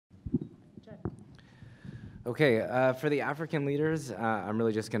Okay, for the African leaders, I'm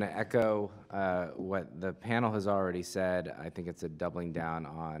really just going to echo what the panel has already said. I think it's a doubling down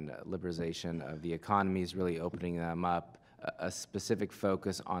on liberalization of the economies, really opening them up, a specific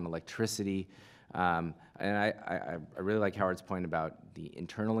focus on electricity. And I really like Howard's point about the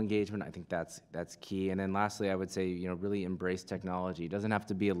internal engagement. I think that's key. And then lastly, I would say, really embrace technology. It doesn't have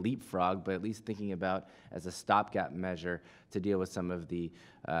to be a leapfrog, but at least thinking about as a stopgap measure to deal with some of the,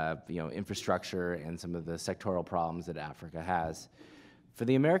 infrastructure and some of the sectoral problems that Africa has. For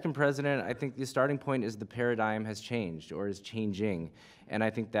the American president, I think the starting point is the paradigm has changed or is changing. And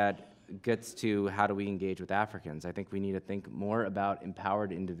I think that gets to how do we engage with Africans. I think we need to think more about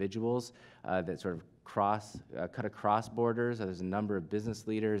empowered individuals that sort of cut across borders. There's a number of business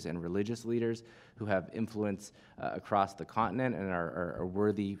leaders and religious leaders who have influence across the continent and are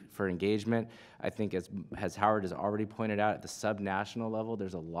worthy for engagement. I think as Howard has already pointed out, at the subnational level,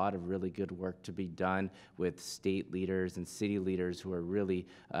 there's a lot of really good work to be done with state leaders and city leaders who are really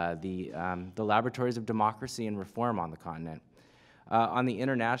the laboratories of democracy and reform on the continent. On the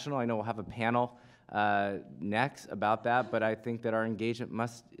international, I know we'll have a panel next about that, but I think that our engagement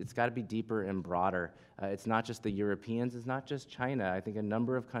it's got to be deeper and broader. It's not just the Europeans, it's not just China. I think a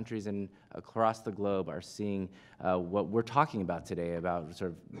number of countries across the globe are seeing what we're talking about today, about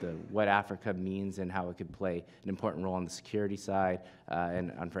sort of what Africa means and how it could play an important role on the security side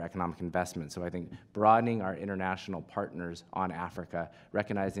and for economic investment. So I think broadening our international partners on Africa,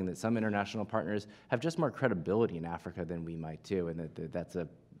 recognizing that some international partners have just more credibility in Africa than we might too, and that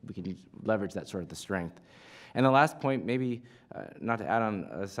we can leverage that sort of the strength. And the last point, maybe not to add on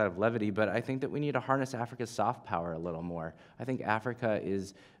a side of levity, but I think that we need to harness Africa's soft power a little more. I think Africa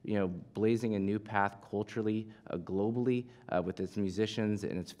is, blazing a new path culturally, globally, with its musicians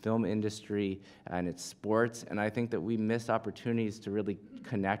and its film industry and its sports. And I think that we miss opportunities to really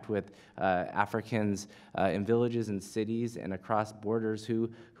connect with Africans in villages and cities and across borders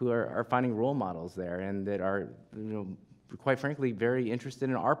who are finding role models there and that are, quite frankly, very interested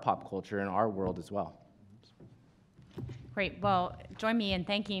in our pop culture and our world as well. Great. Well, join me in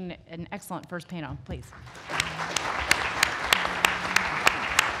thanking an excellent first panel, please.